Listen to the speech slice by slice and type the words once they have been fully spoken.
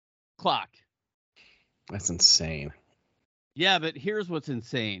o'clock. That's insane. Yeah, but here's what's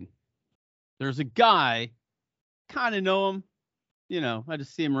insane. There's a guy, kind of know him. I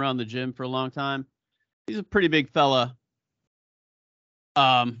just see him around the gym for a long time. He's a pretty big fella.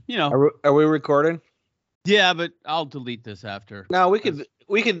 Are we recording? Yeah, but I'll delete this after. No, we could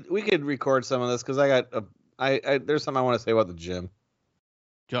record some of this because I got there's something I want to say about the gym.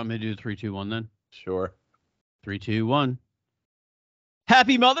 Do you want me to do 3, 2, 1 then? Sure. 3, 2, 1.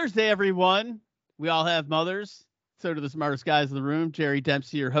 Happy Mother's Day, everyone. We all have mothers. So do the smartest guys in the room. Jerry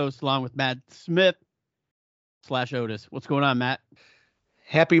Dempsey, your host, along with Matt Smith / Otis. What's going on, Matt?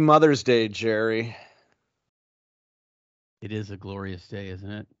 Happy Mother's Day, Jerry. It is a glorious day, isn't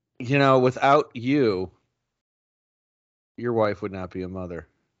it? Without you, your wife would not be a mother.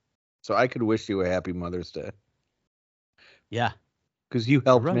 So I could wish you a happy Mother's Day. Yeah. Because you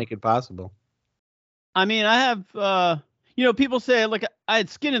helped make it possible. I mean, I have, people say, like, I had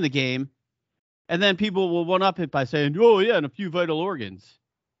skin in the game. And then people will one-up it by saying, oh, yeah, and a few vital organs.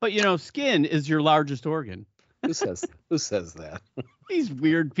 But, skin is your largest organ. Who says that? These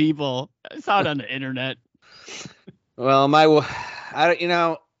weird people. I saw it on the internet. Well,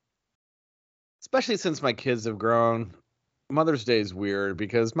 especially since my kids have grown, Mother's Day is weird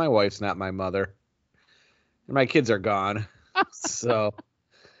because my wife's not my mother. And my kids are gone. So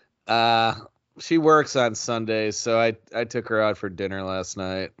she works on Sundays, so I took her out for dinner last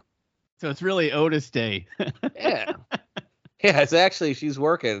night. So it's really Otis Day. Yeah. Yeah, it's actually, she's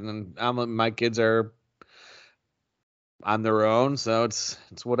working and my kids are on their own, so it's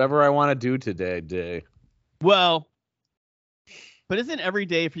whatever I want to do today. Well, but isn't every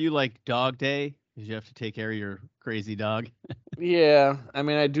day for you like dog day? Because you have to take care of your crazy dog. Yeah, I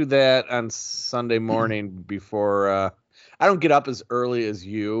mean, I do that on Sunday morning before. I don't get up as early as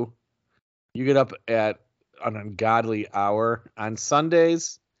you. You get up at an ungodly hour. On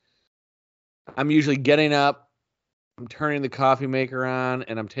Sundays, I'm usually getting up, I'm turning the coffee maker on,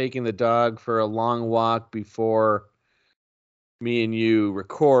 and I'm taking the dog for a long walk before me and you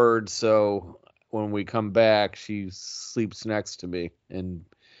record. So when we come back, she sleeps next to me and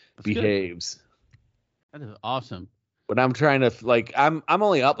behaves. Good. That is awesome. But I'm trying to I'm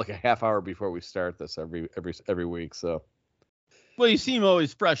only up like a half hour before we start this every week. So. Well, you seem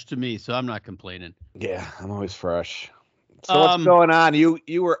always fresh to me, so I'm not complaining. Yeah, I'm always fresh. So what's going on?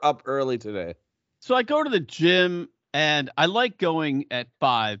 You were up early today. So I go to the gym and I like going at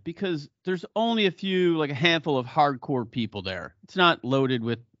 5 because there's only a handful of hardcore people there. It's not loaded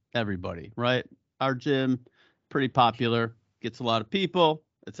with everybody, right? Our gym, pretty popular, gets a lot of people,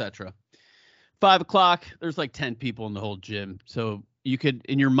 etc. 5 o'clock, there's like 10 people in the whole gym. So you could,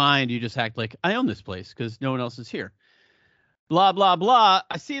 in your mind, you just act like I own this place because no one else is here. Blah, blah, blah.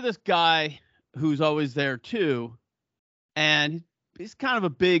 I see this guy who's always there too. And he's kind of a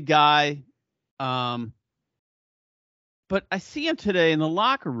big guy. But I see him today in the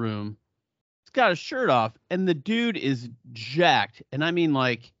locker room. He's got his shirt off and the dude is jacked. And I mean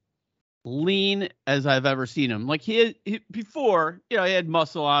like lean as I've ever seen him. Like he before, he had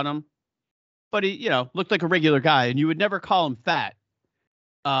muscle on him, but he, looked like a regular guy and you would never call him fat.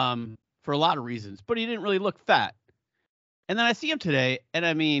 For a lot of reasons, but he didn't really look fat. And then I see him today, and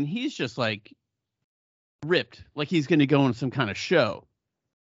I mean, he's just like ripped, like he's going to go on some kind of show.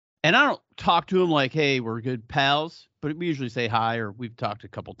 And I don't talk to him like, hey, we're good pals, but we usually say hi or we've talked a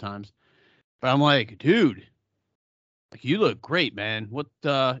couple times. But I'm like, dude, like you look great, man. What,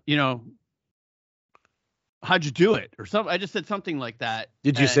 how'd you do it? Or something. I just said something like that.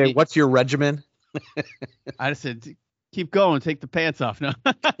 Did you say, what's your regimen? I just said, keep going, take the pants off. No.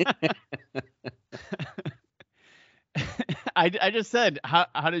 I just said,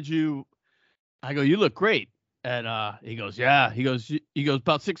 how did you, I go, you look great. And he goes, yeah, he goes,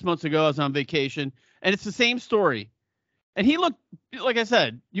 about 6 months ago, I was on vacation and it's the same story. And he looked, like I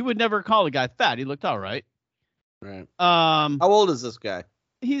said, you would never call a guy fat. He looked all right. Right. How old is this guy?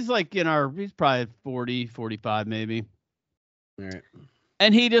 He's like he's probably 40, 45 maybe. All right.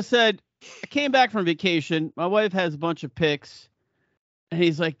 And he just said, I came back from vacation. My wife has a bunch of pics. And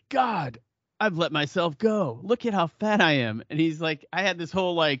he's like, God, I've let myself go. Look at how fat I am. And he's like, I had this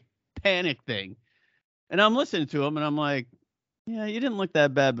whole like panic thing. And I'm listening to him and I'm like, yeah, you didn't look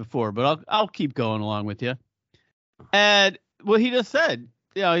that bad before, but I'll keep going along with you. And what he just said,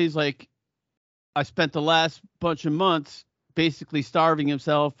 he's like, I spent the last bunch of months basically starving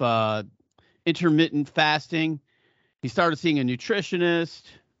himself, intermittent fasting. He started seeing a nutritionist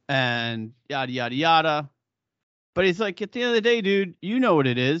and yada, yada, yada. But he's like, at the end of the day, dude, you know what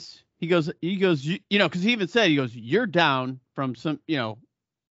it is. He goes, because he even said, he goes, you're down from some,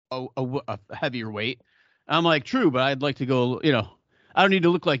 a heavier weight. I'm like, true, but I'd like to go, I don't need to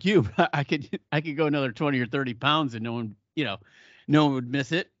look like you. But I could go another 20 or 30 pounds and no one would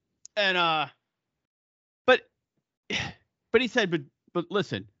miss it. And but but he said, but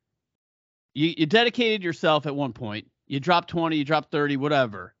listen, you dedicated yourself at one point. You dropped 20, you dropped 30,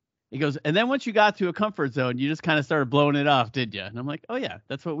 whatever. He goes, and then once you got to a comfort zone, you just kind of started blowing it off, did you? And I'm like, oh yeah,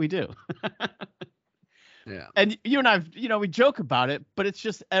 that's what we do. Yeah. And you and I, we joke about it, but it's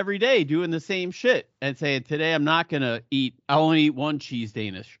just every day doing the same shit and saying, today I'm not going to eat, I'll only eat one cheese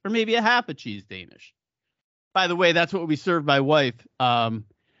Danish or maybe a half a cheese Danish. By the way, that's what we served my wife,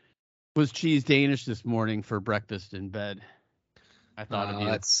 was cheese Danish this morning for breakfast in bed. I thought of you.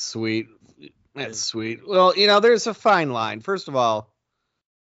 That's sweet. That's sweet. Well, there's a fine line. First of all,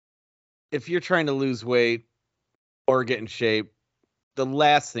 if you're trying to lose weight or get in shape, the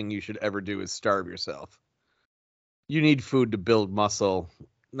last thing you should ever do is starve yourself. You need food to build muscle.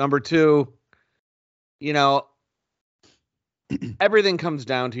 Number two, everything comes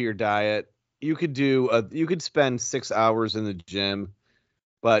down to your diet. You could spend 6 hours in the gym,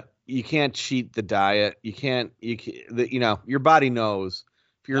 but you can't cheat the diet. Your body knows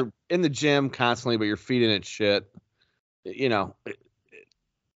if you're in the gym constantly, but you're feeding it shit, the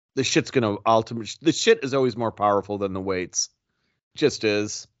shit is always more powerful than the weights. Just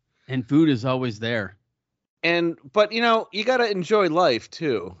is. And food is always there. But you got to enjoy life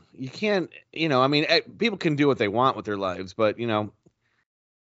too. You can't, people can do what they want with their lives, but you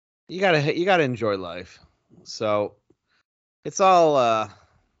got to enjoy life. So it's all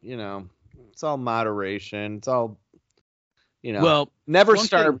it's all moderation. It's all well, never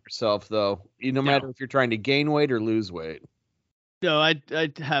starve yourself though. No matter if you're trying to gain weight or lose weight. No, I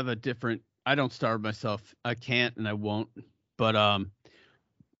have a different, I don't starve myself. I can't and I won't. But I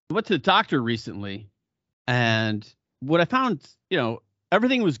went to the doctor recently, and what I found,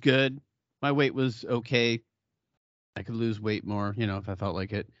 everything was good. My weight was okay. I could lose weight more, if I felt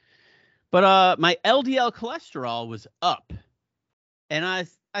like it. But my LDL cholesterol was up. And I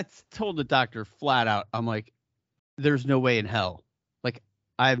told the doctor flat out, I'm like, there's no way in hell. Like,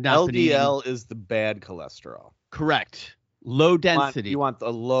 I have not been eating. LDL is the bad cholesterol. Correct. Low density. You want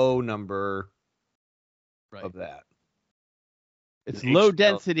the low number of that. It's low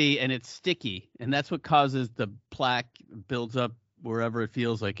density and it's sticky, and that's what causes the plaque builds up wherever it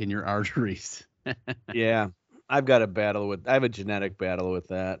feels like in your arteries. Yeah, I have a genetic battle with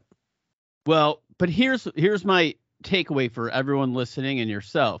that. Well, but here's my takeaway for everyone listening and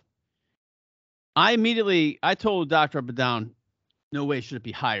yourself. I told the doctor up and down, no way should it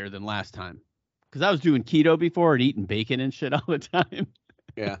be higher than last time, because I was doing keto before and eating bacon and shit all the time.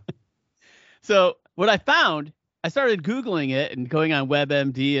 Yeah. So what I found, I started Googling it and going on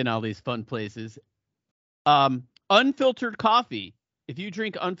WebMD and all these fun places. Unfiltered coffee. If you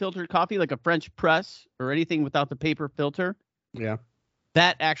drink unfiltered coffee, like a French press or anything without the paper filter, yeah,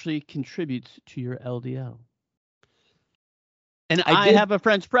 that actually contributes to your LDL. And I have a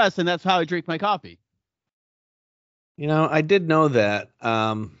French press, and that's how I drink my coffee. I did know that.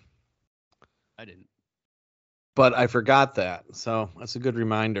 I didn't. But I forgot that. So that's a good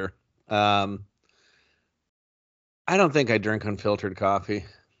reminder. I don't think I drink unfiltered coffee.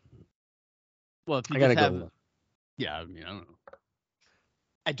 Well, if you I gotta go. Yeah, I don't know.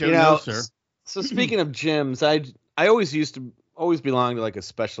 I don't know, sir. So speaking of gyms, I always belong to like a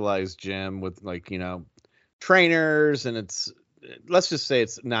specialized gym with like, trainers, and let's just say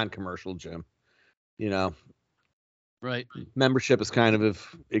it's non-commercial gym, Right. Membership is kind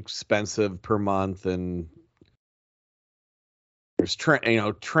of expensive per month, and there's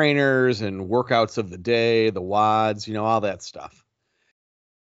trainers and workouts of the day, the WODs, all that stuff.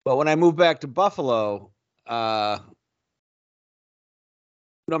 But when I moved back to Buffalo,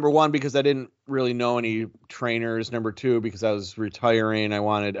 number one, because I didn't really know any trainers. Number two, because I was retiring,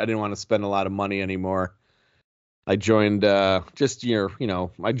 I didn't want to spend a lot of money anymore. I joined I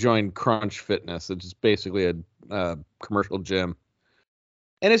joined Crunch Fitness, which is basically a commercial gym.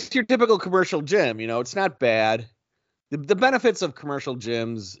 And it's your typical commercial gym, it's not bad. The benefits of commercial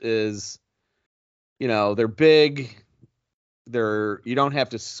gyms is, they're big. You don't have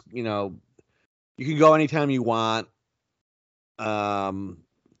to, you can go anytime you want.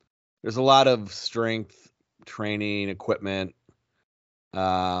 There's a lot of strength training equipment.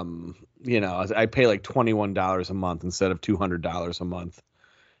 I pay like $21 a month instead of $200 a month,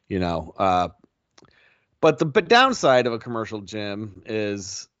 but the downside of a commercial gym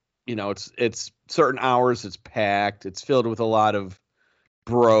is, it's certain hours, it's packed, it's filled with a lot of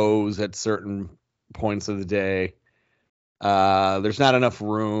bros at certain points of the day. There's not enough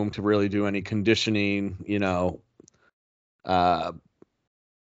room to really do any conditioning,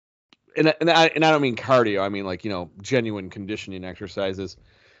 and I don't mean cardio. I mean like, genuine conditioning exercises.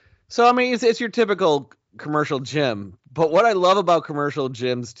 So I mean, it's your typical commercial gym. But what I love about commercial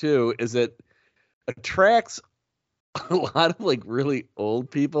gyms too is it attracts a lot of like really old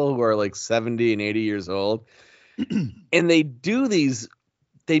people who are like 70 and 80 years old, and they do these.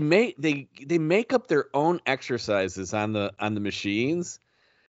 They make up their own exercises on the machines,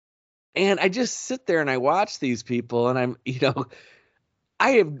 and I just sit there and I watch these people, and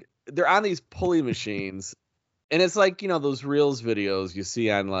they're on these pulley machines, and it's like those Reels videos you see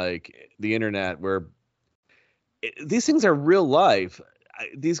on like the internet where these things are real life.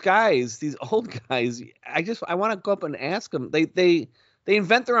 These guys, these old guys, I want to go up and ask them. They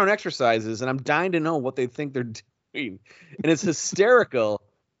invent their own exercises, and I'm dying to know what they think they're doing, and it's hysterical.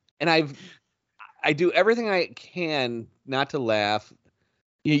 And I do everything I can not to laugh.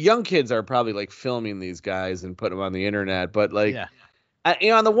 Young kids are probably like filming these guys and putting them on the internet, but like, Yeah.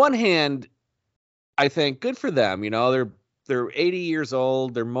 on the one hand, I think good for them. They're 80 years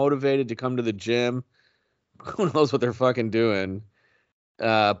old. They're motivated to come to the gym. Who knows what they're fucking doing?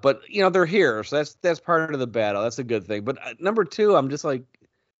 But they're here, so that's part of the battle. That's a good thing. But number two, I'm just like,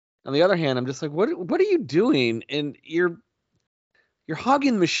 on the other hand, I'm just like, what are you doing? And you're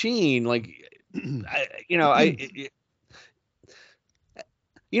hogging the machine, like, you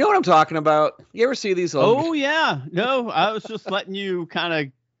know what I'm talking about. You ever see these old? Oh yeah, no, I was just letting you kind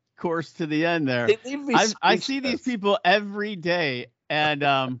of course to the end there. They leave me I see these speechless. people every day,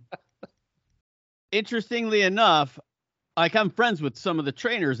 and interestingly enough, like I'm friends with some of the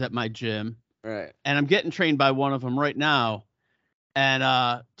trainers at my gym, Right. and I'm getting trained by one of them right now,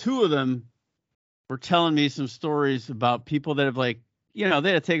 and two of them were telling me some stories about people that have they had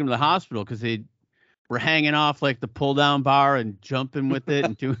to take them to the hospital because they were hanging off like the pull down bar and jumping with it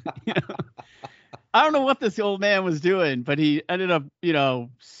and doing. I don't know what this old man was doing, but he ended up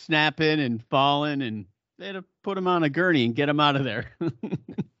snapping and falling, and they had to put him on a gurney and get him out of there.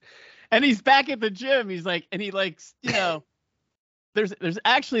 And he's back at the gym. He's like, and he likes, there's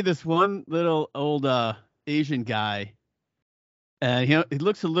actually this one little old Asian guy. He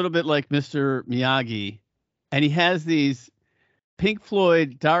looks a little bit like Mr. Miyagi, and he has these Pink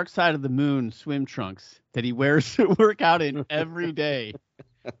Floyd Dark Side of the Moon swim trunks that he wears to work out in every day.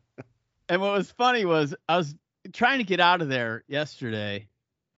 And what was funny was I was trying to get out of there yesterday.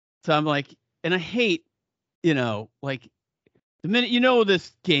 So I'm like, and I hate, like the minute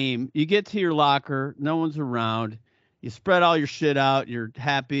this game, you get to your locker, no one's around, you spread all your shit out, you're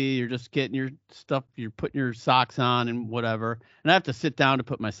happy, you're just getting your stuff, you're putting your socks on and whatever. And I have to sit down to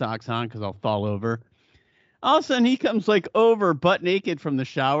put my socks on because I'll fall over. All of a sudden he comes like over butt naked from the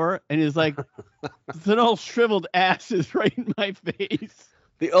shower and is like, an old shriveled ass is right in my face.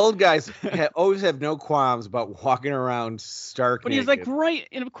 The old guys always have no qualms about walking around stark But naked. he's like right,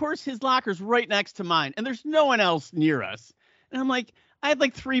 and of course his locker's right next to mine, and there's no one else near us. And I'm like, I had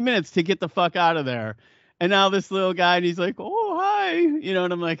like 3 minutes to get the fuck out of there. And now this little guy, and he's like, oh, hi.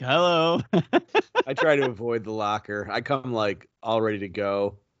 And I'm like, hello. I try to avoid the locker. I come like all ready to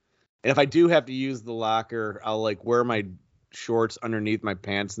go. And if I do have to use the locker, I'll like wear my shorts underneath my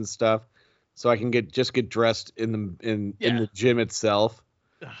pants and stuff, so I can get dressed in the gym itself.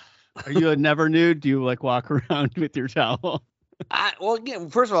 Are you a never nude? Do you like walk around with your towel?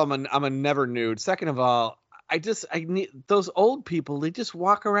 First of all, I'm a never nude. Second of all, I need those old people. They just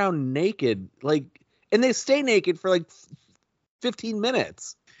walk around naked, like, and they stay naked for like 15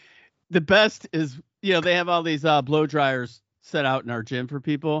 minutes. The best is, they have all these blow dryers set out in our gym for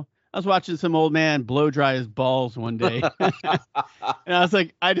people. I was watching some old man blow dry his balls one day, and I was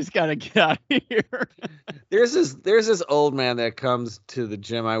like, I just gotta get out of here. There's this old man that comes to the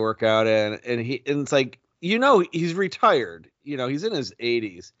gym I work out in, and it's like, he's retired. He's in his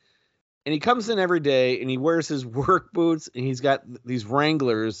 80s, and he comes in every day, and he wears his work boots, and he's got these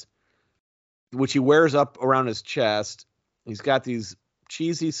Wranglers, which he wears up around his chest. He's got these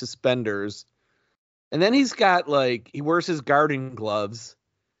cheesy suspenders, and then he's got he wears his gardening gloves.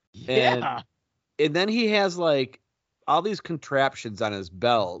 Yeah. And then he has like all these contraptions on his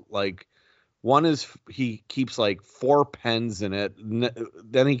belt. Like one is he keeps like 4 pens in it.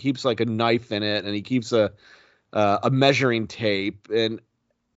 Then he keeps like a knife in it, and he keeps a measuring tape. And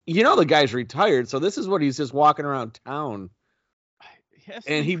the guy's retired, so this is what he's just walking around town.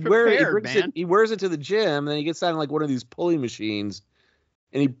 And he wears it to the gym, and then he gets on like one of these pulley machines,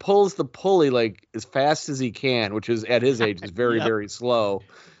 and he pulls the pulley like as fast as he can, which is at his age is very, very slow.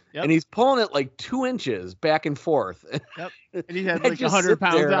 Yep. And he's pulling it like 2 inches back and forth. Yep. And he has like 100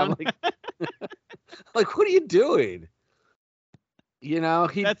 pounds on. Like, what are you doing? You know,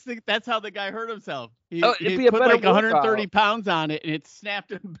 that's how the guy hurt himself. it'd He be a put better like 130 workout. pounds on it, and it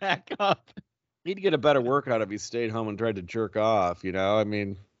snapped him back up. He'd get a better workout if he stayed home and tried to jerk off. You know, I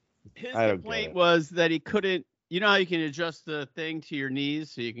mean, His I don't get complaint it. was that he couldn't. You know how you can adjust the thing to your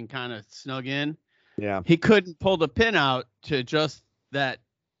knees so you can kind of snug in. Yeah. He couldn't pull the pin out to adjust that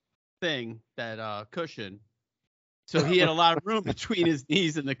thing, that cushion. So he had a lot of room between his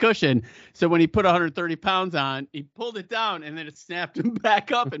knees and the cushion. So when he put 130 pounds on, he pulled it down and then it snapped him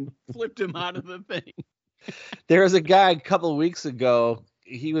back up and flipped him out of the thing. There was a guy a couple of weeks ago.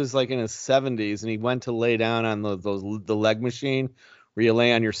 He was like in his 70s, and he went to lay down on the leg machine where you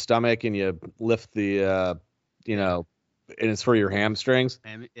lay on your stomach and you lift the you know, and it's for your hamstrings.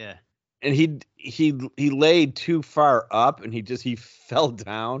 And yeah. And he laid too far up, and he fell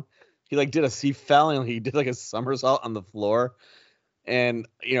down. He fell and he did like a somersault on the floor, and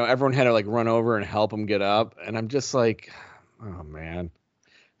you know, everyone had to like run over and help him get up. And I'm just like, oh man.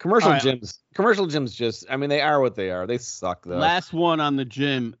 Commercial gyms just, I mean, they are what they are. They suck though. Last one on the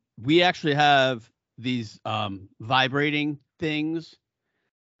gym. We actually have these vibrating things.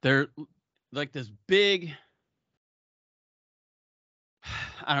 They're like this big,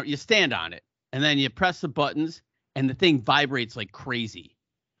 you stand on it and then you press the buttons and the thing vibrates like crazy.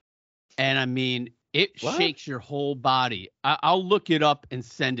 And I mean, it shakes your whole body. I'll look it up and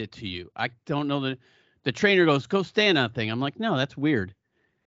send it to you. I don't know the trainer goes, go stand on that thing. I'm like, no, that's weird.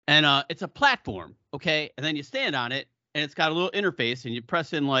 And it's a platform, okay? And then you stand on it, and it's got a little interface, and you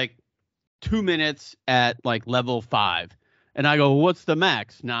press in like 2 minutes at like level 5. And I go, well, what's the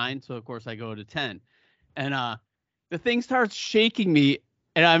max? 9. So of course I go to 10. And the thing starts shaking me,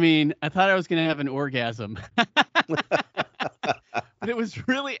 and I mean, I thought I was gonna have an orgasm. But it was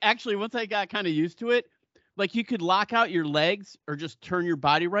really, actually, once I got kind of used to it, like you could lock out your legs or just turn your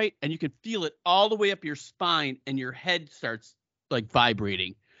body right, and you could feel it all the way up your spine, and your head starts like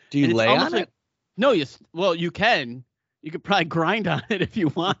vibrating. Do you lay on it? No, you can. You could probably grind on it if you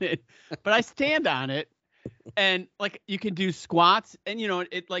wanted, but I stand on it, and like you can do squats, and you know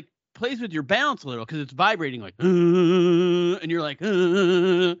it like plays with your balance a little because it's vibrating like, and you're like,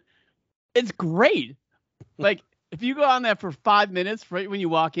 it's great. Like if you go on that for 5 minutes right when you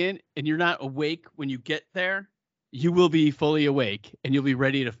walk in, and you're not awake when you get there, you will be fully awake and you'll be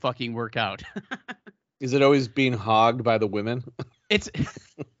ready to fucking work out. Is it always being hogged by the women? It's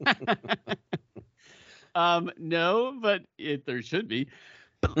no, but there should be.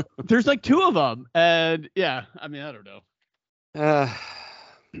 There's like 2 of them, and yeah, I mean, I don't know.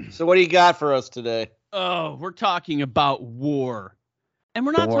 So what do you got for us today? Oh, we're talking about war, and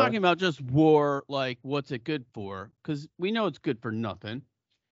we're not talking about just war like what's it good for, because we know it's good for nothing.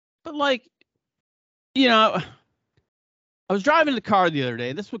 But like, you know, I was driving the car the other day,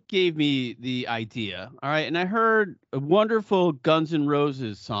 and this is what gave me the idea. All right, and I heard a wonderful Guns N'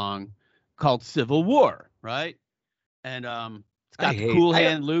 Roses song called "Civil War," right? And it's got the Cool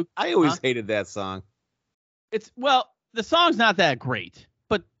Hand Luke. I always hated that song. The song's not that great,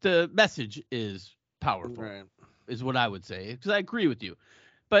 but the message is powerful, right, is what I would say, because I agree with you.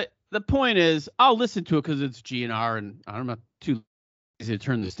 But the point is, I'll listen to it because it's GNR, and I'm not too lazy to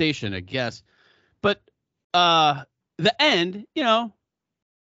turn the station, I guess. But the end, you know,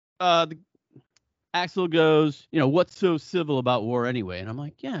 the Axel goes, you know, what's so civil about war anyway? And I'm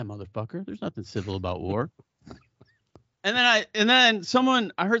like, yeah, motherfucker, there's nothing civil about war. And then I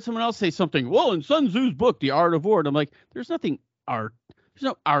heard someone else say something. Well, in Sun Tzu's book, The Art of War, and I'm like, there's no art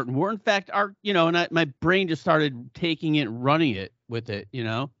in war. In fact, art, you know, and my brain just started taking it, running it with it, you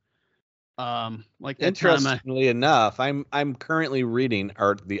know. Like that. Interestingly enough, I'm currently reading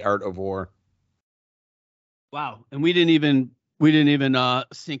The Art of War. Wow, and we didn't even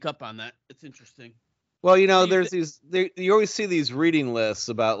sync up on that. It's interesting. Well, you know, you always see these reading lists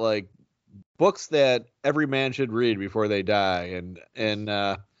about like books that every man should read before they die, and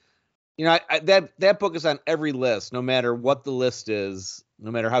you know, that book is on every list, no matter what the list is,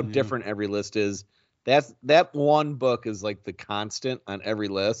 no matter how different every list is. That one book is like the constant on every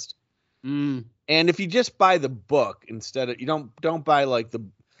list. And if you just buy the book instead of, you don't buy like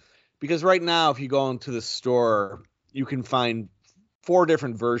because right now if you go into the store, you can find 4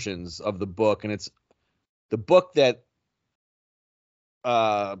 different versions of the book, and it's the book that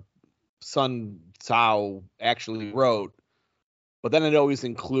Sun Tzu actually wrote, but then it always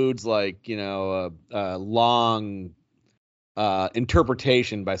includes like, you know, a long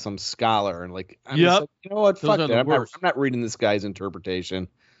interpretation by some scholar, and like, I'm just like, you know what, fuck that. I'm not reading this guy's interpretation.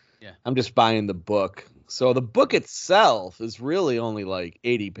 Yeah, I'm just buying the book. So the book itself is really only like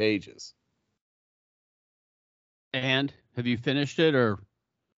 80 pages. And have you finished it, or?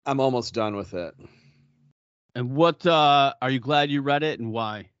 I'm almost done with it. And what are you glad you read it and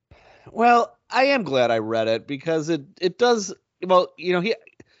why? Well, I am glad I read it because it does well, he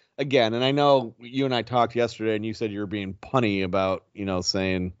again, and I know you and I talked yesterday and you said you were being punny about,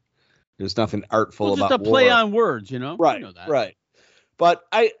 saying there's nothing Well, artful just about a play war. on words, you Right, know that. right. But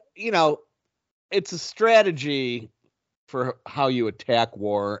it's a strategy for how you attack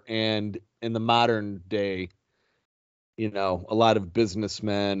war, and in the modern day, a lot of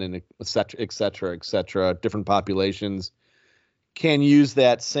businessmen and et cetera, et cetera, et cetera, different populations can use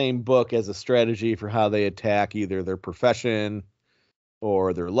that same book as a strategy for how they attack either their profession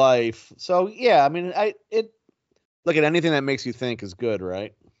or their life. So yeah, I mean, look at anything that makes you think is good,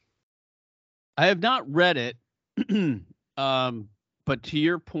 right? I have not read it, but to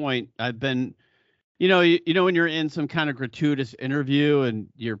your point, I've been, when you're in some kind of gratuitous interview and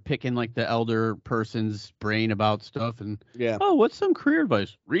you're picking like the elder person's brain about stuff, and Yeah. oh, what's some career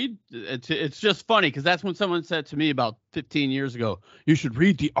advice? Read. It's just funny because that's when someone said to me about 15 years ago, you should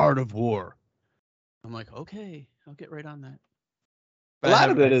read The Art of War. I'm like, okay, I'll get right on that. A But lot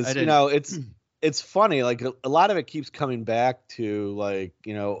of it I is, didn't. it's funny. Like a lot of it keeps coming back to like,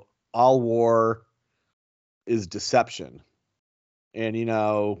 all war is deception. And,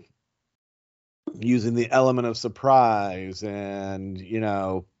 using the element of surprise and,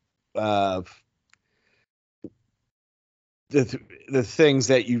 uh, the things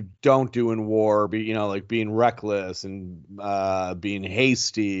that you don't do in war, like being reckless and being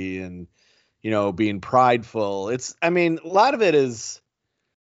hasty and being prideful. I mean, a lot of it is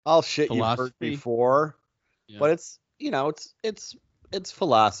all shit you've heard Philosophy. before, Yeah. but it's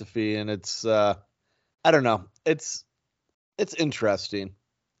philosophy, and it's I don't know, it's interesting.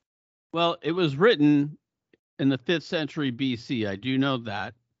 Well, it was written in the 5th century BC. I do know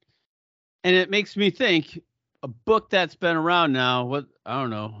that. And it makes me think a book that's been around now, what I don't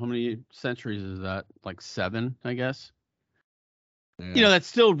know, how many centuries is that? Like 7, I guess. Yeah. That's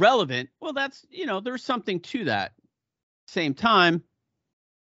still relevant. Well, that's, there's something to that. Same time,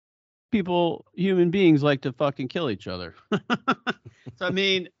 human beings like to fucking kill each other. So, I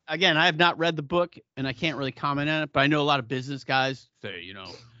mean, again, I have not read the book and I can't really comment on it, but I know a lot of business guys say,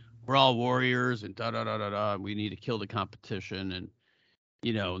 we're all warriors and da da da da da. We need to kill the competition, and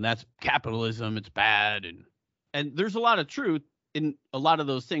and that's capitalism. It's bad, and there's a lot of truth in a lot of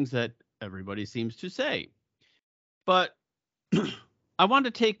those things that everybody seems to say. But I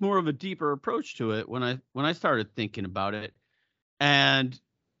wanted to take more of a deeper approach to it when I started thinking about it, and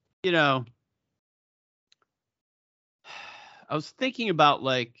you know, I was thinking about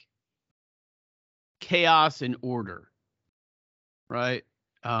like chaos and order, right?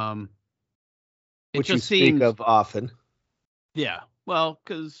 Um, it Which you just speak seems, of often. yeah. Well,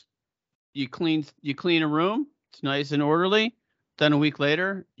 because you clean a room, it's nice and orderly. Then a week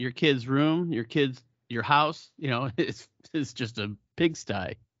later, your house, is just a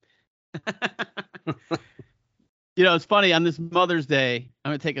pigsty. It's funny on this Mother's Day. I'm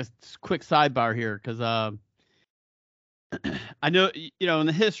gonna take a quick sidebar here because I know in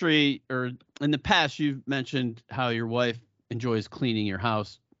the history or in the past you've mentioned how your wife enjoys cleaning your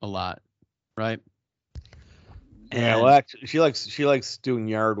house a lot, right? Yeah, well, And actually, she likes doing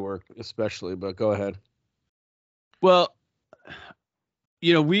yard work, especially. But go ahead. well,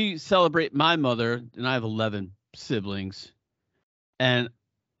 we celebrate my mother, and I have 11 siblings, and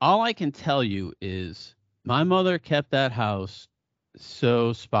all I can tell you is my mother kept that house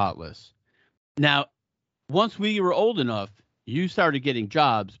so spotless. Now, once we were old enough, you started getting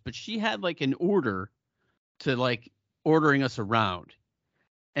jobs, but she had like an order to like ordering us around.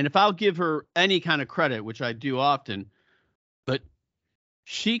 And if I'll give her any kind of credit, which I do often, but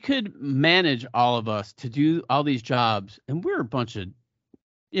she could manage all of us to do all these jobs. And we're a bunch of,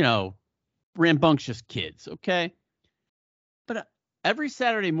 you know, rambunctious kids, okay? But every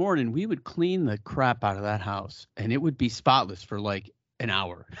Saturday morning, we would clean the crap out of that house and it would be spotless for like an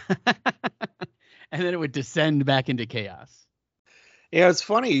hour. And then it would descend back into chaos. Yeah, it's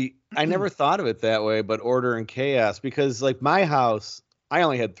funny. I never thought of it that way, but order and chaos, because like my house, I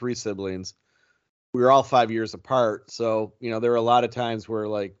only had three siblings. We were all 5 years apart. So, there were a lot of times where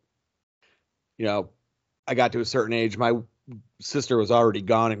like, you know, I got to a certain age, my sister was already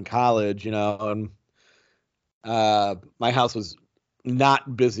gone in college, and my house was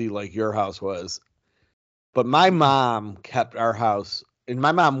not busy like your house was. But my mom kept our house, and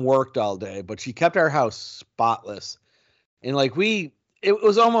my mom worked all day, but she kept our house spotless. And like it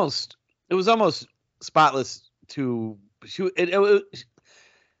was almost spotless to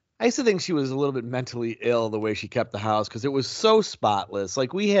I used to think she was a little bit mentally ill the way she kept the house, because it was so spotless.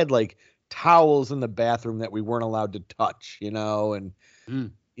 Like we had like towels in the bathroom that we weren't allowed to touch, and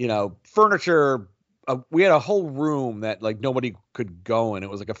Mm. furniture we had a whole room that like nobody could go in. It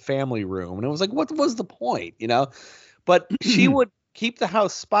was like a family room, and it was like, what was the point, you know? But she would keep the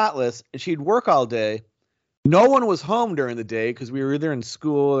house spotless, and she'd work all day. No one was home during the day because we were either in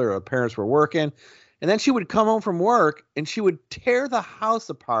school or our parents were working. And then she would come home from work and she would tear the house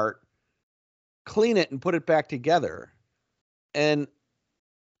apart, clean it, and put it back together. And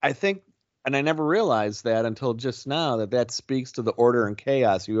I think, and I never realized that until just now, that speaks to the order and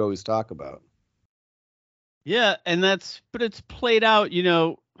chaos you always talk about. Yeah, and but it's played out,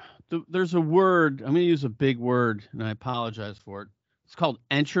 there's a word, I'm going to use a big word, and I apologize for it. It's called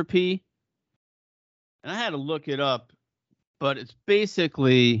entropy. And I had to look it up, but it's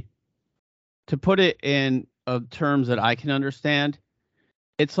basically, to put it in terms that I can understand,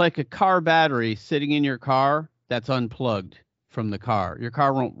 it's like a car battery sitting in your car that's unplugged from the car. Your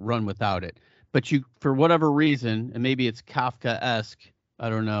car won't run without it. But you, for whatever reason, and maybe it's Kafka-esque, I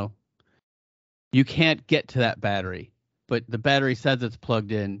don't know, you can't get to that battery. But the battery says it's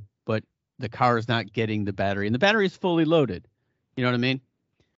plugged in, but the car is not getting the battery. And the battery is fully loaded. You know what I mean?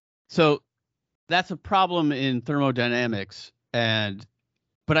 So that's a problem in thermodynamics.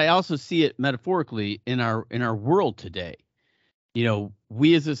 But I also see it metaphorically in our world today.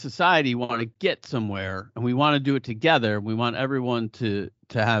 We as a society want to get somewhere, and we want to do it together. We want everyone to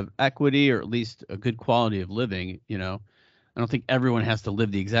have equity, or at least a good quality of living. I don't think everyone has to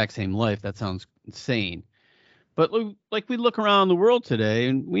live the exact same life. That sounds insane. But like we look around the world today,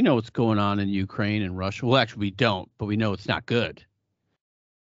 and we know what's going on in Ukraine and Russia. Well, actually, we don't, but we know it's not good.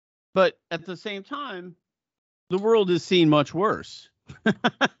 But at the same time, the world is seen much worse. I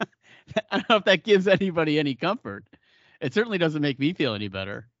don't know if that gives anybody any comfort. It certainly doesn't make me feel any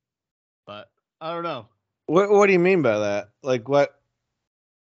better, but I don't know. What do you mean by that? Like what?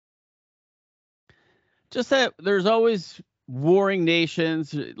 Just that there's always warring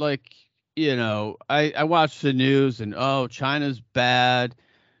nations. Like, I watch the news and, oh, China's bad.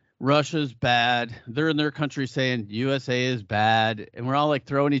 Russia's bad. They're in their country saying USA is bad. And we're all like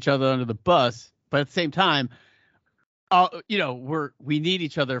throwing each other under the bus. But at the same time, we need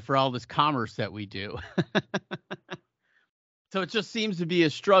each other for all this commerce that we do. So it just seems to be a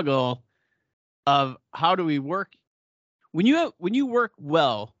struggle of how do we work when you work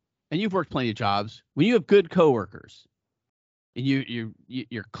well, and you've worked plenty of jobs, when you have good coworkers and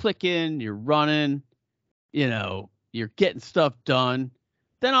you're clicking, you're running, you're getting stuff done.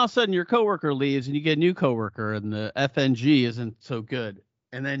 Then all of a sudden your coworker leaves and you get a new coworker and the FNG isn't so good.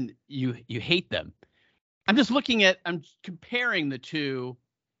 And then you hate them. I'm comparing the two,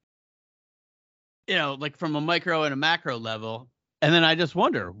 like from a micro and a macro level. And then I just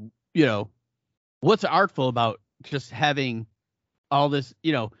wonder, what's artful about just having all this,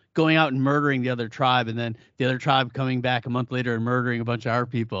 going out and murdering the other tribe, and then the other tribe coming back a month later and murdering a bunch of our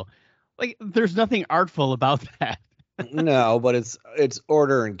people. Like, there's nothing artful about that. No, but it's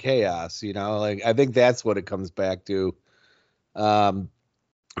order and chaos, like I think that's what it comes back to.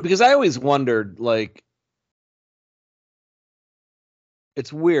 Because I always wondered, like,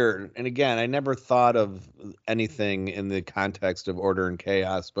 it's weird. And again, I never thought of anything in the context of order and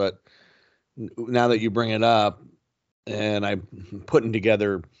chaos, but now that you bring it up and I'm putting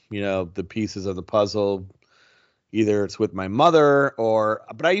together, the pieces of the puzzle, either it's with my mother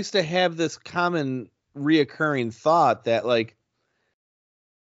but I used to have this common reoccurring thought that, like,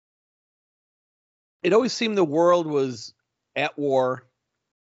 it always seemed the world was at war,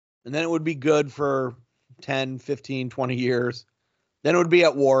 and then it would be good for 10, 15, 20 years. Then it would be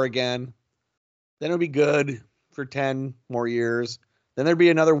at war again. Then it would be good for 10 more years. Then there'd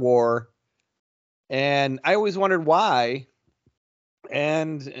be another war. And I always wondered why.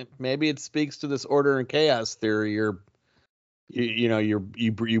 And maybe it speaks to this order and chaos theory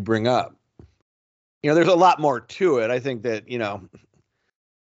you bring up. There's a lot more to it. I think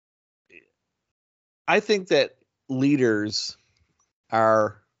that leaders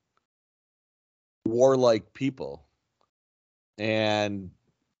are warlike people, and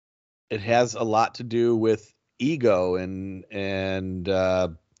it has a lot to do with ego and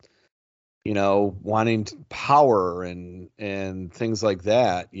wanting power and things like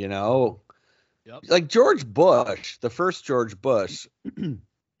that. Yep. Like George Bush, the first George Bush,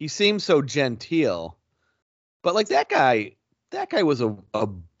 he seemed so genteel, but like that guy was a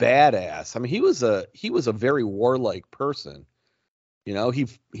badass. I mean, he was a very warlike person.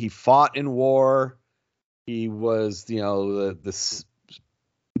 He fought in war. He was, the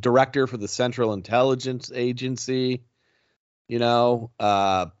director for the Central Intelligence Agency. And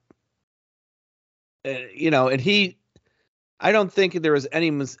I don't think there was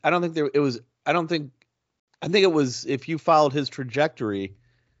any. I don't think there it was. I don't think. I think it was, if you followed his trajectory,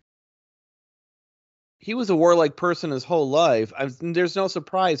 he was a warlike person his whole life. There's no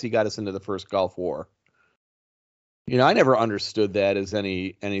surprise he got us into the first Gulf War. I never understood that as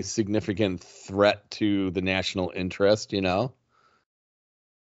any significant threat to the national interest. No,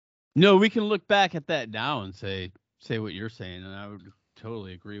 we can look back at that now and say what you're saying, and I would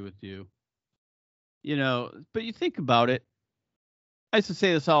totally agree with you. But you think about it. I used to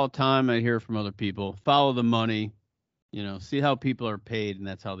say this all the time. I hear from other people: follow the money. See how people are paid, and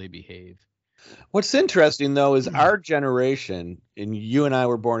that's how they behave. What's interesting though is our generation, and you and I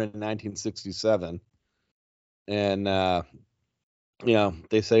were born in 1967, and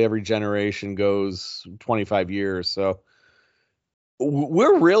they say every generation goes 25 years, so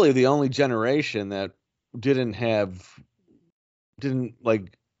we're really the only generation that didn't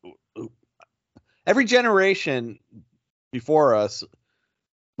like. Every generation before us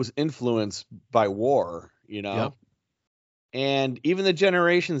was influenced by war, Yep. and even the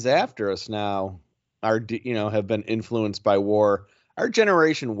generations after us now have been influenced by war. Our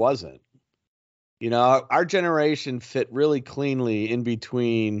generation wasn't. Our generation fit really cleanly in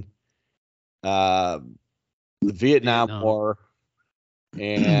between the Vietnam War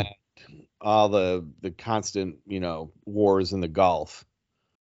and all the constant, wars in the Gulf.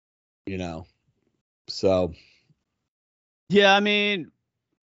 So. Yeah, I mean,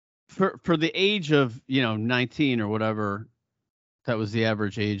 for the age of 19 or whatever, that was the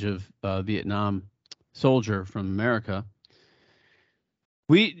average age of Vietnam soldier from America.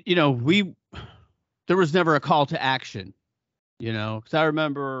 There was never a call to action, because I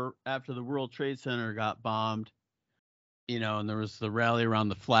remember after the World Trade Center got bombed, and there was the rally around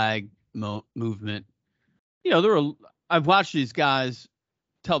the flag movement. I've watched these guys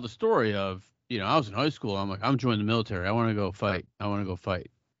tell the story of, I was in high school. I'm like, I'm joining the military. I want to go fight.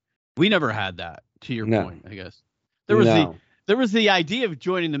 We never had that, to your point, I guess. There was the idea of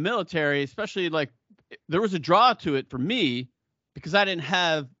joining the military, especially like there was a draw to it for me because I didn't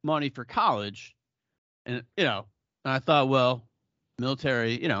have money for college. And, I thought, well,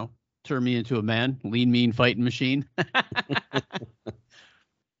 military, turn me into a man, lean, mean fighting machine.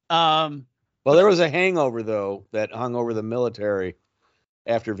 Well, there was a hangover, though, that hung over the military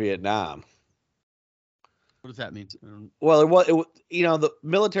after Vietnam. What does that mean? Well, the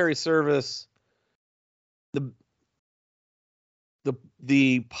military service,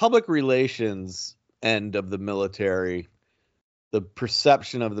 the public relations end of the military, the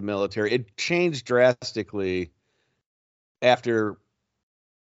perception of the military, it changed drastically after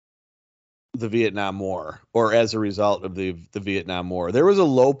the Vietnam War, or as a result of the Vietnam War. There was a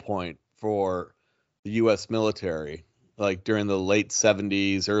low point for the U.S. military, like during the late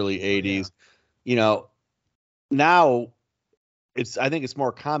 70s, early 80s. Now I think it's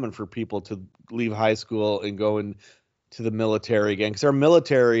more common for people to leave high school and go into the military again, because our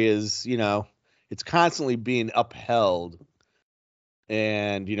military is, it's constantly being upheld.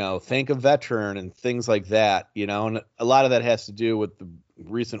 And, thank a veteran and things like that, and a lot of that has to do with the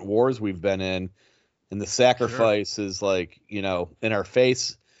recent wars we've been in, and the sacrifice is like, in our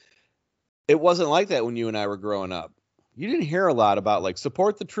face. It wasn't like that when you and I were growing up. You didn't hear a lot about like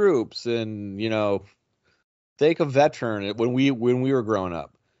support the troops and, thank a veteran when we were growing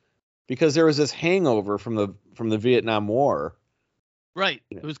up, because there was this hangover from the Vietnam War. Right.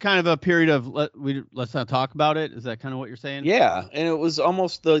 It was kind of a period of let's not talk about it. Is that kind of what you're saying? Yeah, and it was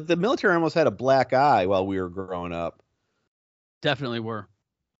almost the military almost had a black eye while we were growing up. Definitely were.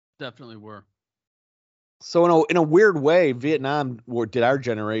 So in a weird way, Vietnam War did our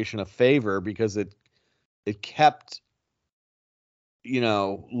generation a favor, because it kept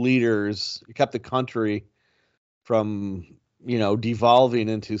leaders, it kept the country from devolving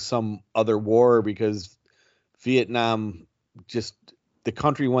into some other war, because Vietnam the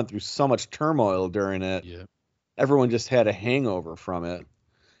country went through so much turmoil during it. Yeah. Everyone just had a hangover from it.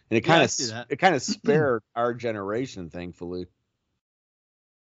 And it kind of spared our generation, thankfully.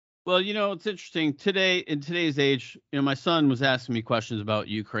 Well, it's interesting today in today's age. My son was asking me questions about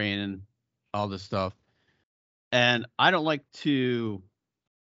Ukraine and all this stuff, and I don't like to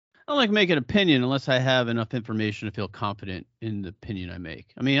make an opinion unless I have enough information to feel confident in the opinion I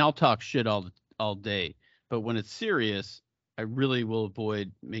make. I mean, I'll talk shit all day, but when it's serious, I really will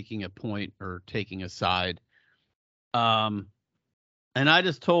avoid making a point or taking a side. And I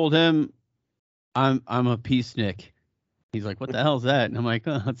just told him I'm a peacenik. He's like, what the hell's that? And I'm like,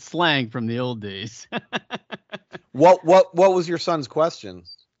 oh, it's slang from the old days. What was your son's question?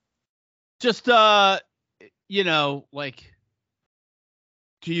 Just like,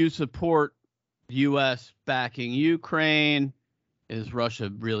 do you support U.S. backing Ukraine? Is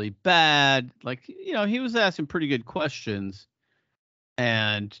Russia really bad? Like, he was asking pretty good questions.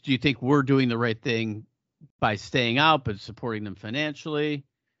 And do you think we're doing the right thing by staying out, but supporting them financially.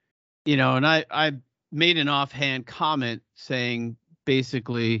 And I made an offhand comment saying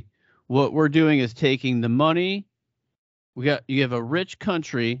basically what we're doing is taking the money. You have a rich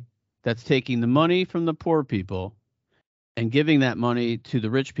country that's taking the money from the poor people and giving that money to the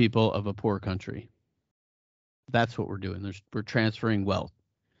rich people of a poor country. That's what we're doing. We're transferring wealth.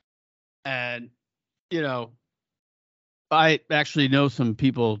 And, I actually know some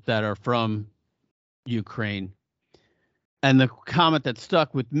people that are from Ukraine. And the comment that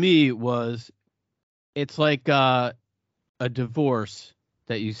stuck with me was it's like a divorce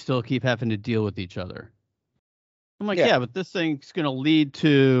that you still keep having to deal with each other. I'm like, yeah, but this thing's going to lead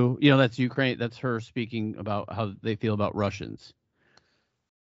to, that's Ukraine. That's her speaking about how they feel about Russians.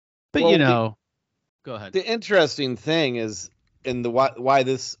 But, go ahead. The interesting thing is, why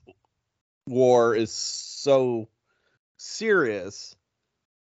this war is so serious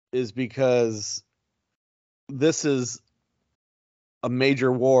is because this is a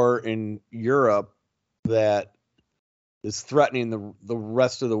major war in Europe that is threatening the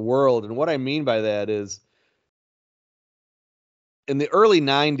rest of the world. And what I mean by that is, in the early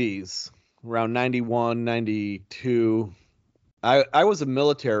 90s, around 91, 92, I was a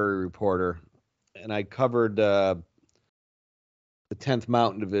military reporter, and I covered the 10th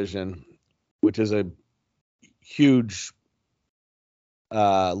Mountain Division, which is a huge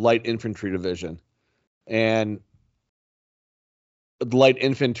light infantry division. And the light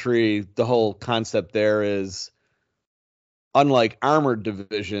infantry, the whole concept there is, unlike armored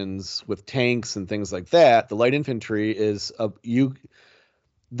divisions with tanks and things like that, the light infantry is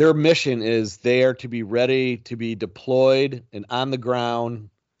their mission is there to be ready to be deployed and on the ground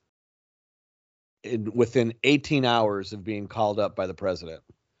within 18 hours of being called up by the president.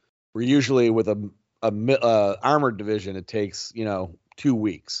 We're usually with a armored division, it takes 2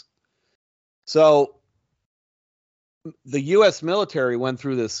 weeks. So the U.S. military went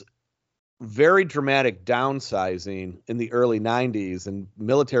through this very dramatic downsizing in the early 90s, and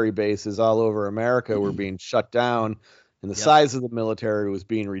military bases all over America were being shut down, and the size of the military was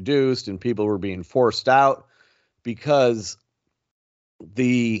being reduced, and people were being forced out because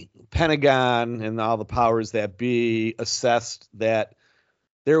the Pentagon and all the powers that be assessed that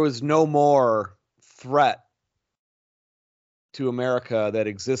there was no more threat to America that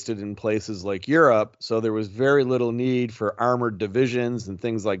existed in places like Europe. So there was very little need for armored divisions and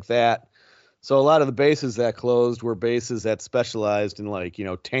things like that. So a lot of the bases that closed were bases that specialized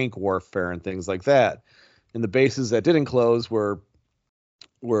in tank warfare and things like that. And the bases that didn't close were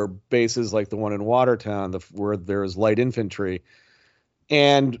bases like the one in Watertown, where there was light infantry.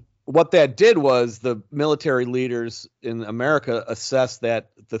 And what that did was the military leaders in America assessed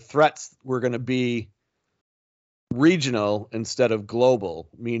that the threats were going to be regional instead of global,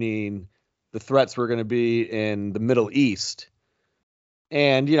 meaning the threats were going to be in the Middle East.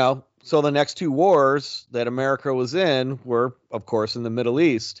 And, so the next two wars that America was in were, of course, in the Middle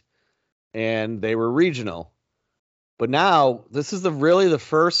East, and they were regional. But now this is really the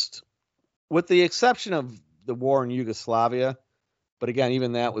first, with the exception of the war in Yugoslavia, but again,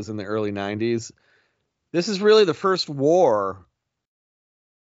 even that was in the early 90s. This is really the first war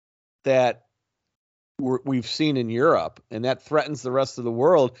that we've seen in Europe, and that threatens the rest of the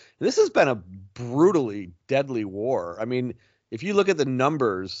world. This has been a brutally deadly war. I mean, if you look at the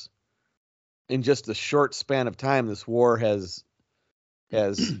numbers in just a short span of time, this war has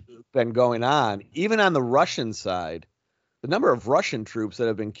been going on. Even on the Russian side, the number of Russian troops that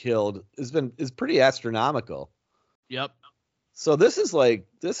have been killed is pretty astronomical. Yep. So this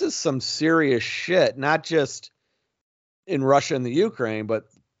is some serious shit, not just in Russia and the Ukraine, but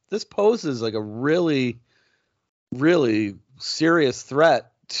this poses like a really, really serious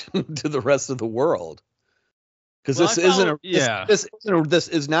threat to the rest of the world. Because this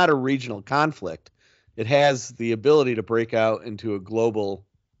is not a regional conflict. It has the ability to break out into a global,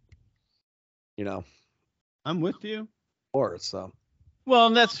 I'm with you. War. So, well,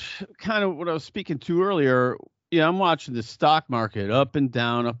 and that's kind of what I was speaking to earlier. Yeah, I'm watching the stock market up and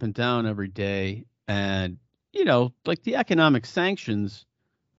down every day, and like the economic sanctions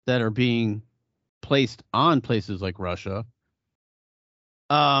that are being placed on places like Russia.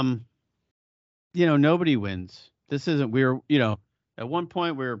 Nobody wins. This isn't. At one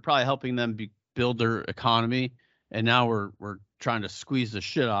point we were probably helping them build their economy, and now we're trying to squeeze the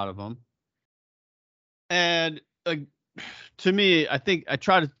shit out of them. And to me, I think I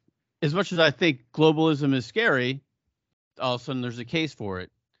try to, as much as I think globalism is scary, all of a sudden there's a case for it.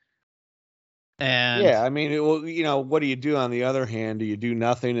 And yeah, I mean, what do you do on the other hand? Do you do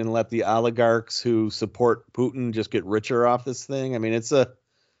nothing and let the oligarchs who support Putin just get richer off this thing? I mean, it's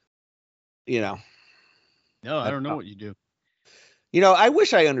No, I I don't don't know know. what you do. I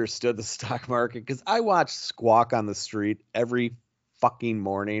wish I understood the stock market because I watch Squawk on the Street every fucking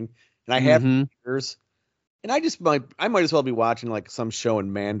morning, and I have Mm-hmm. for years. And I might as well be watching like some show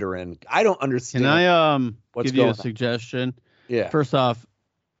in Mandarin. I don't Can understand I what's give you a going on. suggestion? Yeah, First off,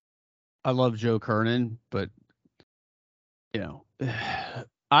 I love Joe Kernan, but you know,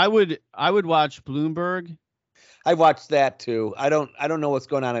 I would watch Bloomberg. I watched that too. I don't know what's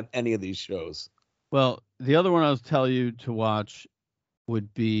going on in any of these shows. Well, the other one I was tell you to watch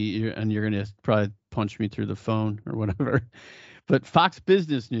would be, and you're gonna probably punch me through the phone or whatever, but Fox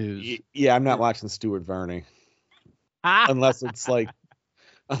Business News. Yeah, I'm not It- watching Stuart Varney ah, unless it's like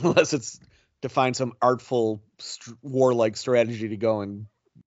unless it's to find some artful warlike strategy to go and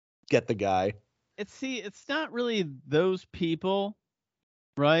get the guy. it's not really those people,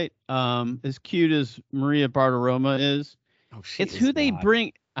 right? As cute as Maria Bartiromo is, Oh, she it's is who they not.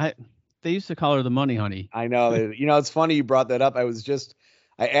 bring. They used to call her the Money Honey. I know. It's funny you brought that up. I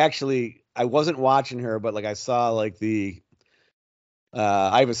wasn't watching her, but like I saw like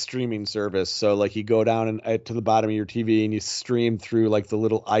I have a streaming service, so like you go down and to the bottom of your TV and you stream through like the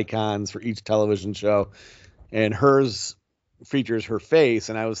little icons for each television show, and hers features her face,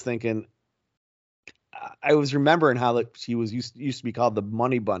 and I was thinking, I was remembering how like she was used to be called the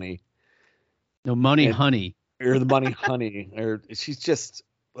Money Bunny No, Money and Honey. or the Money Honey, or she's just,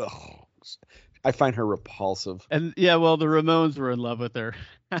 ugh, I find her repulsive. And yeah, well, the Ramones were in love with her.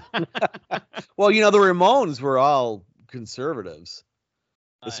 Well, the Ramones were all conservatives,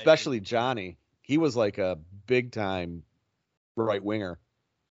 I especially Johnny. He was like a big time right winger.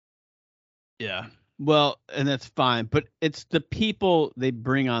 Yeah. Well, and that's fine, but it's the people they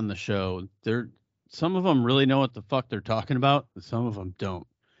bring on the show. Some of them really know what the fuck they're talking about, and some of them don't.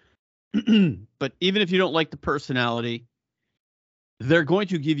 But even if you don't like the personality, they're going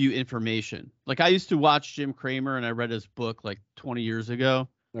to give you information. Like I used to watch Jim Cramer and I read his book like 20 years ago.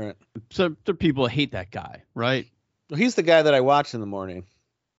 All right. So there are people that hate that guy, right? Well, he's the guy that I watch in the morning.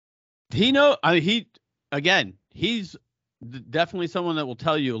 He's definitely someone that will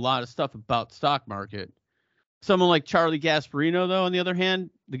tell you a lot of stuff about stock market. Someone like Charlie Gasparino, though, on the other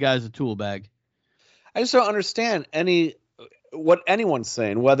hand, the guy's a tool bag. I just don't understand what anyone's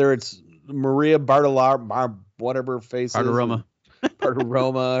saying, whether it's Maria whatever her face is, Artaroma.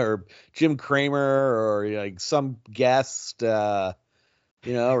 Bartiromo, or Jim Cramer, or like some guest, or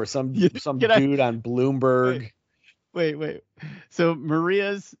some dude on Bloomberg. Wait. So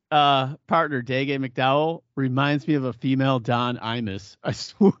Maria's partner, Dege McDowell, reminds me of a female Don Imus. I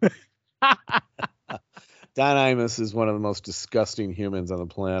swear. Don Imus is one of the most disgusting humans on the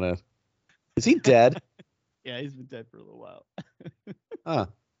planet. Is he dead? Yeah, he's been dead for a little while. Huh.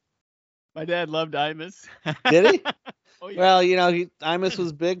 My dad loved Imus. Did he? Oh, yeah. Well, Imus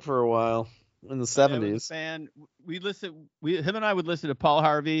was big for a while in the My dad was a 70s. fan. Him and I would listen to Paul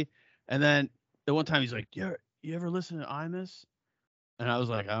Harvey, and then the one time he's like, "You ever listen to Imus?" And I was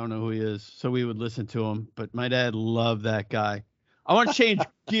like, "I don't know who he is." So we would listen to him. But my dad loved that guy. I want to change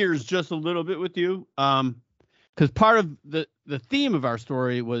gears just a little bit with you, because part of the theme of our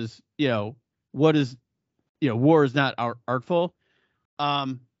story was, what is, war is not artful,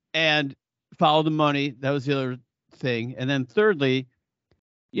 and follow the money. That was the other thing. And then thirdly,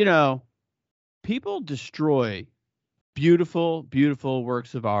 people destroy beautiful, beautiful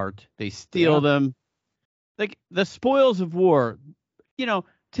works of art. They steal them. Like the spoils of war,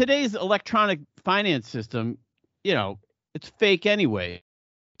 today's electronic finance system, it's fake anyway.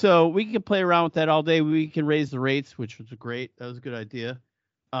 So we can play around with that all day. We can raise the rates, which was great. That was a good idea.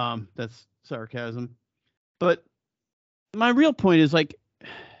 That's sarcasm. But my real point is like,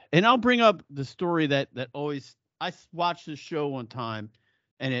 and I'll bring up the story that always, I watched this show one time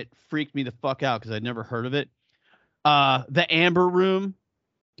and it freaked me the fuck out because I'd never heard of it. The Amber Room.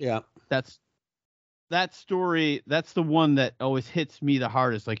 Yeah. That story, that's the one that always hits me the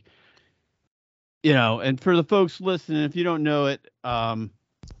hardest. Like, and for the folks listening, if you don't know it,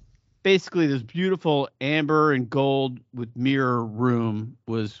 basically this beautiful amber and gold with mirror room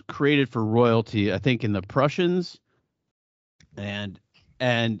was created for royalty, I think in the Prussians and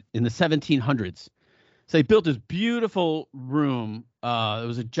in the 1700s. So they built this beautiful room. It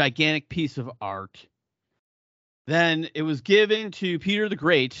was a gigantic piece of art. Then it was given to Peter the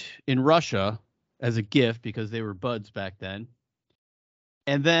Great in Russia as a gift because they were buds back then.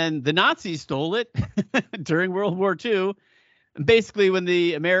 And then the Nazis stole it during World War II. And basically, when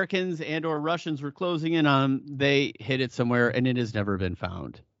the Americans and or Russians were closing in on them, they hid it somewhere, and it has never been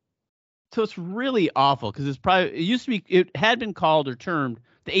found. So it's really awful because it had been called or termed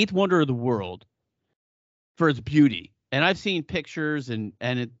the eighth wonder of the world for its beauty. and I've seen pictures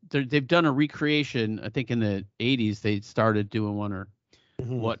they've done a recreation. I think in the 80s they started doing one or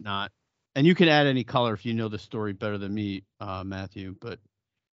whatnot. And you can add any color if you know the story better than me, Matthew. But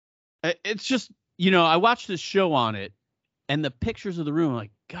it's just, I watched this show on it, and the pictures of the room,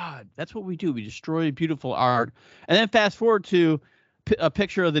 like, God, that's what we do. We destroy beautiful art. And then fast forward to a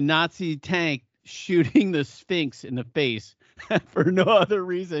picture of the Nazi tank shooting the Sphinx in the face for no other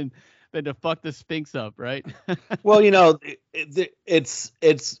reason than to fuck the Sphinx up, right? Well, it's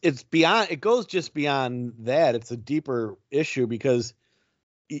beyond. It goes just beyond that. It's a deeper issue because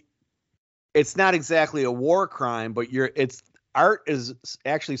it's not exactly a war crime, but art is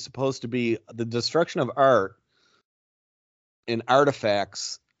actually supposed to be the destruction of art and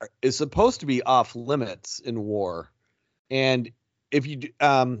artifacts is supposed to be off limits in war. And if you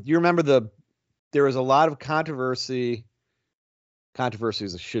remember there was a lot of controversy. Controversy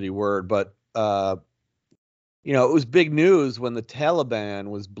is a shitty word, but it was big news when the Taliban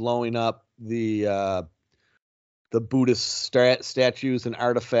was blowing up the Buddhist statues and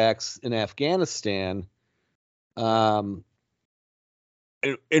artifacts in Afghanistan. And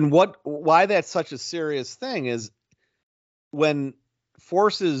why that's such a serious thing is when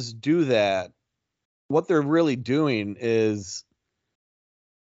forces do that, what they're really doing is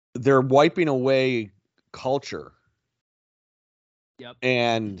they're wiping away culture. Yep.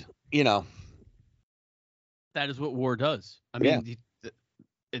 And, that is what war does. I mean,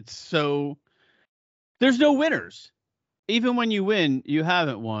 it's so there's no winners. Even when you win, you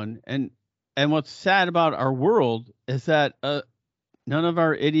haven't won. And what's sad about our world is that none of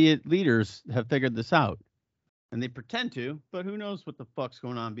our idiot leaders have figured this out. And they pretend to, but who knows what the fuck's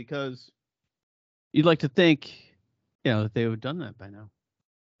going on, because you'd like to think, that they would have done that by now.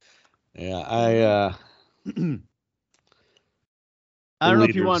 Yeah, I don't know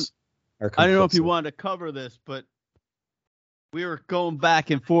if you want. I don't know if you wanted to cover this, but we were going back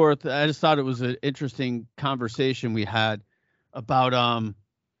and forth. I just thought it was an interesting conversation we had about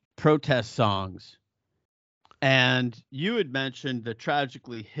protest songs, and you had mentioned the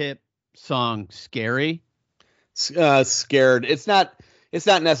tragically hip song "Scary." Scared. It's not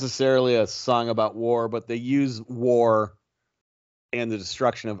necessarily a song about war, but they use war and the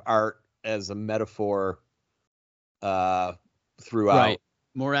destruction of art as a metaphor throughout. Right.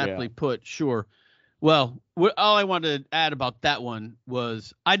 More aptly put, sure. Well, all I wanted to add about that one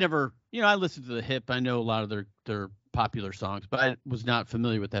was I never, I listened to the hip. I know a lot of their popular songs, but I was not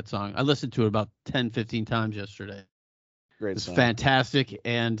familiar with that song. I listened to it about 10, 15 times yesterday. Great It's song. fantastic,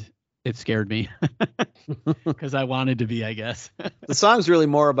 and it scared me because I wanted to be, I guess. The song's really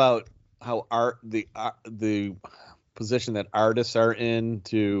more about how the position that artists are in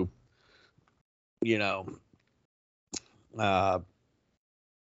to,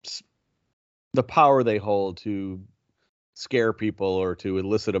 the power they hold to scare people or to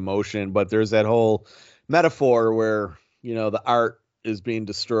elicit emotion. But there's that whole metaphor where, the art is being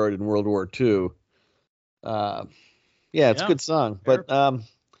destroyed in World War II. It's a good song. Fair. But,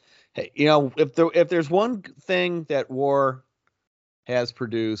 hey, if there's one thing that war has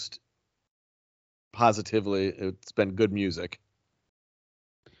produced positively, it's been good music.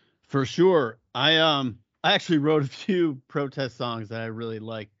 For sure. I actually wrote a few protest songs that I really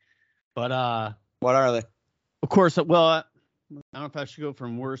like. But what are they? Of course, well, I don't know if I should go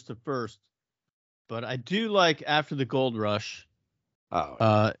from worst to first, but I do like After the Gold Rush.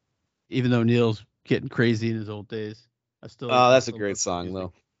 Oh. Even though Neil's getting crazy in his old days, I still. That's a great song,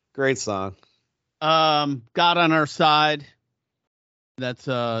 though. Great song. God on Our Side. That's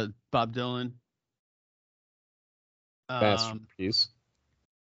Bob Dylan. Masterpiece.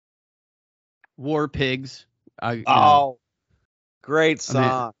 War Pigs. Great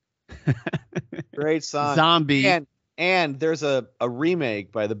song. Great song. Zombie. And there's a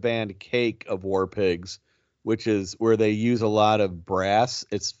remake by the band Cake of War Pigs, which is where they use a lot of brass.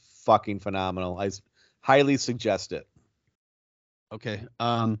 It's fucking phenomenal. I highly suggest it. Okay.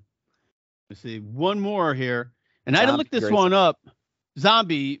 Let's see. One more here. And I had to look this one up.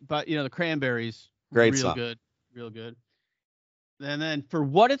 Zombie, but the Cranberries. Great real song. Good. Real good. And then For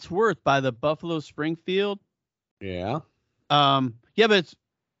What It's Worth by the Buffalo Springfield. Yeah. But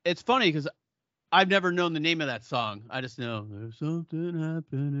it's funny because I've never known the name of that song. I just know there's something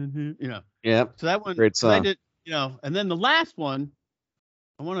happening here. Yeah. So that one, great song. I did, and then the last one,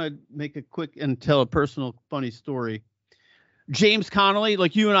 I want to make a quick and tell a personal funny story. James Connolly,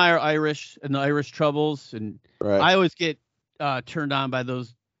 like you and I are Irish and the Irish Troubles, and I always get turned on by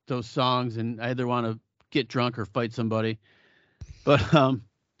those songs, and I either want to get drunk or fight somebody. But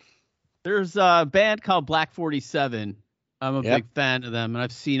there's a band called Black 47, I'm a Yep. big fan of them, and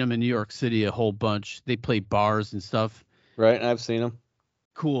I've seen them in New York City a whole bunch. They play bars and stuff. Right. I've seen them.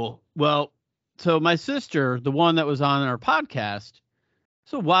 Cool. Well, so my sister, the one that was on our podcast,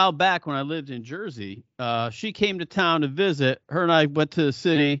 so a while back when I lived in Jersey, she came to town to visit. Her and I went to the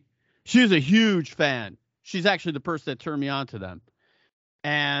city. She was a huge fan. She's actually the person that turned me on to them.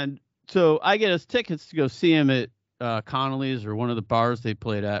 And so I get us tickets to go see him at Connolly's or one of the bars they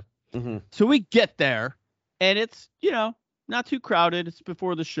played at. Mm-hmm. So we get there, and it's, not too crowded. It's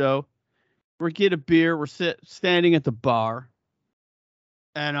before the show. We get a beer. We're standing at the bar,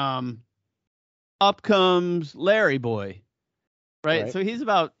 and up comes Larry Boy, right? Right. So he's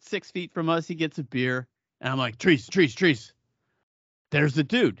about 6 feet from us. He gets a beer, and I'm like, Treese. There's the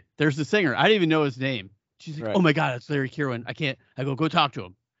dude. There's the singer. I didn't even know his name. She's like, Right. oh my God, it's Larry Kirwan. I can't. I go talk to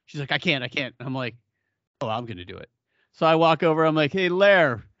him. She's like, I can't. And I'm like, oh, I'm going to do it. So I walk over. I'm like, hey,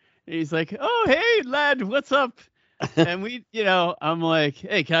 Lair. And he's like, oh, hey, lad, what's up? And we, I'm like,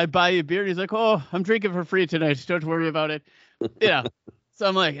 hey, can I buy you a beer? And he's like, oh, I'm drinking for free tonight. Don't worry about it. So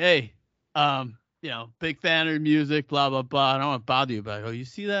I'm like, hey, big fan of your music, blah, blah, blah. I don't want to bother you, but I go, you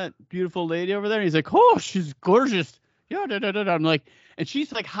see that beautiful lady over there? And he's like, oh, she's gorgeous. Yeah, I'm like, and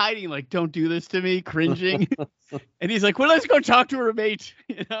she's like hiding, like, don't do this to me, cringing. And he's like, well, let's go talk to her mate,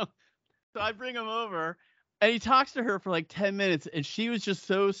 So I bring him over, and he talks to her for like 10 minutes, and she was just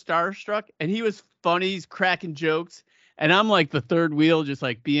so starstruck, and he was funny. He's cracking jokes, and I'm like the third wheel, just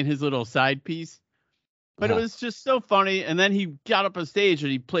like being his little side piece. But it was just so funny. And then he got up on stage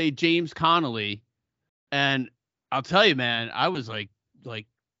and he played James Connolly, and I'll tell you, man, I was like,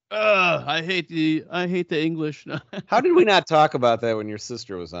 I hate the English. How did we not talk about that when your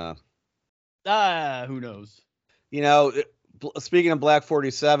sister was on? Who knows? Speaking of Black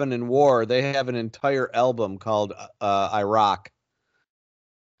 47 and War, they have an entire album called Iraq,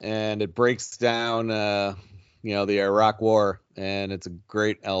 and it breaks down, the Iraq War, and it's a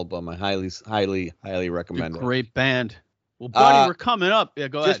great album. I highly recommend it. Great band. Well, buddy, we're coming up. Yeah,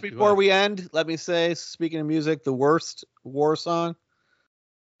 go ahead. Just before we end, let me say, speaking of music, the worst war song,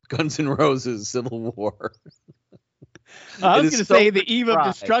 Guns N' Roses, Civil War. I was going to say The Eve of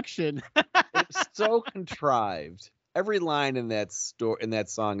Destruction. It's so contrived. Every line in that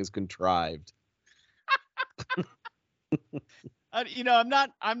song is contrived. I'm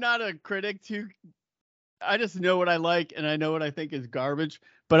not a critic too. I just know what I like, and I know what I think is garbage.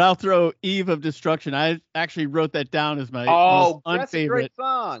 But I'll throw Eve of Destruction. I actually wrote that down as my most unfavorite.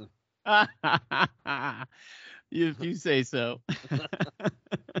 That's a great song. If you say so.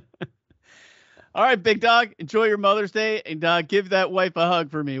 All right, big dog. Enjoy your Mother's Day, and give that wife a hug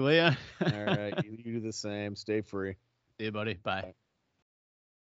for me, will you? All right, you do the same. Stay free. See you, buddy. Bye.